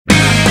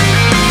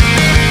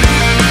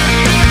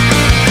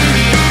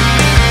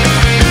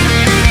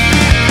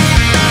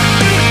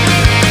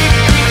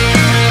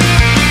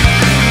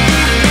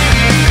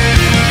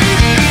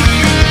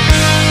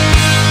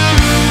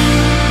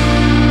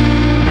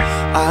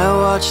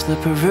watch the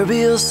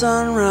proverbial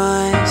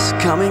sunrise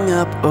coming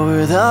up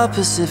over the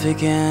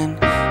Pacific, and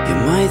you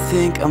might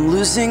think I'm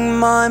losing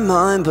my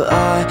mind, but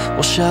I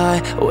will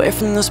shy away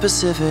from the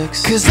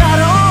specifics, 'cause I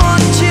don't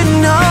want you to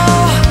know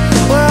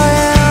where I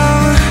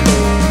am,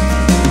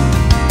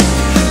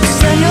 'cause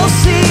then you'll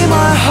see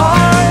my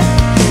heart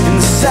in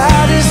the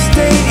saddest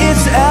state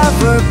it's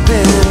ever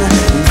been.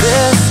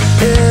 This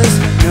is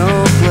no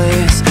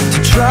place to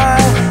try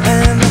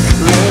and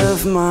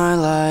live my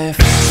life.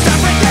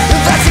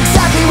 That's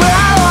exactly where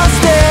I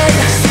lost it,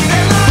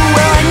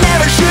 where I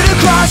never should have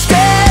crossed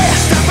it,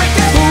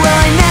 where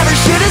I never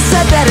should have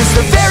said that. It's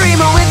the very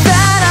moment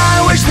that I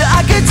wish that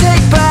I could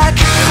take back.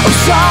 I'm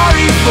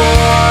sorry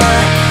for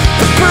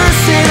the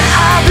person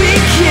I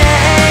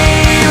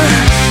became.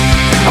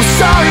 I'm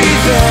sorry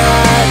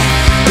that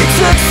it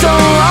took so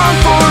long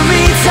for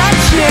me to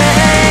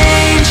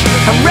change.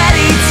 I'm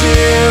ready to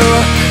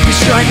be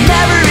sure I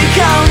never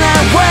become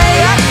that way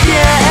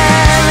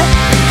again.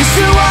 'Cause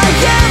who I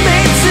am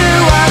made to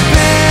I've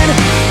been,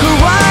 who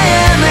I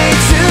am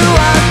made to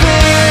I've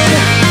been.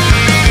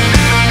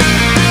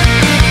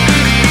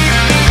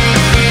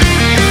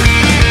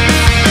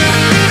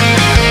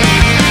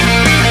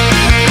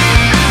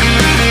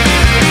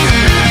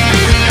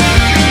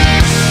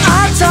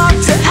 I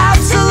talked to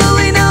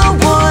absolutely no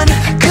one,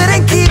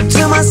 couldn't keep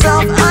to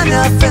myself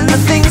enough, and the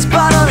things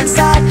bottled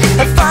inside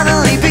have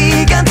finally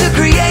begun to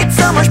create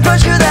so much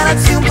pressure that I'd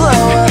soon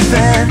blow up.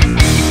 And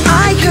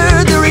I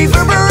heard the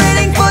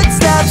reverberating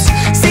footsteps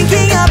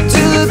sinking up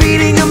to the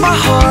beating of my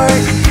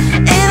heart,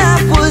 and I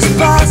was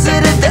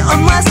positive that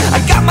unless I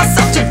got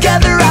myself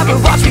together I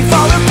would watch me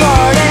fall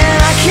apart. And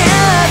I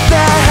can't let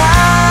that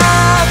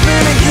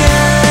happen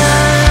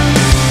again,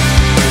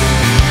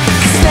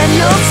 'cause then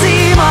you'll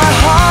see my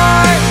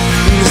heart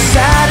in the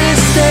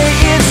saddest state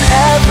it's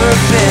ever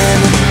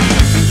been.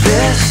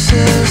 This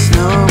is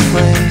no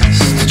place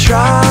to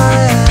try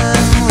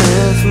and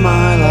live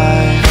my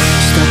life.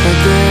 Stop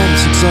right there,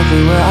 that's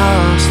exactly where I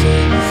lost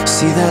it.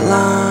 See that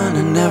line,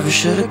 I never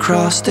should have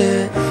crossed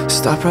it.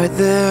 Stop right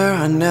there,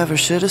 I never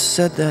should have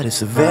said that. It's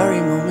the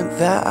very moment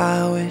that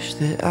I wish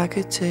that I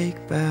could take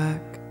back.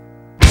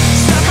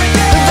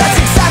 That's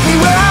exactly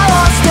where I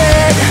lost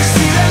it,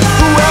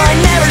 where I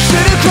never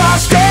should have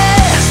crossed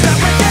it,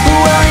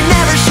 where I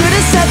never should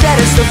have said that.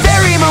 It's the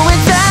very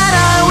moment that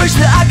I wish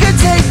that I could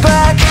take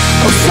back.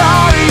 I'm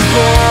sorry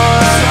for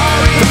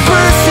the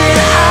person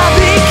I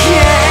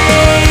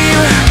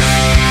became.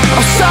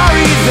 I'm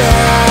sorry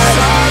that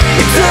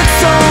it took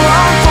so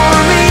long for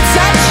me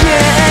to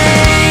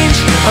change.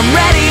 I'm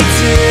ready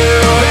to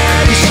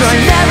be sure I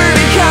never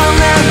become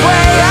that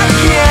way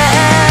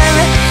again.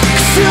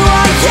 'Cause who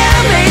I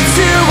am made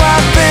to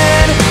I've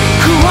been,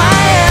 who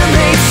I am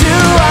made to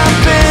I've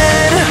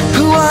been,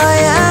 who I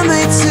am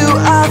made to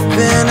I've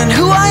been, and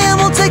who I am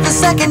will take the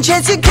second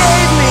chance you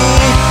gave me.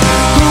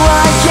 Who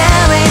I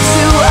am made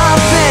to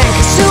I've been,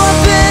 'cause who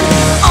I've been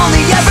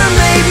only ever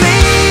made me.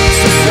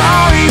 So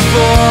sorry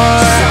for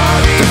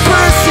the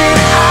person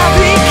I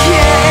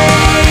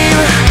became.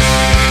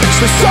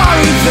 So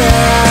sorry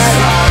that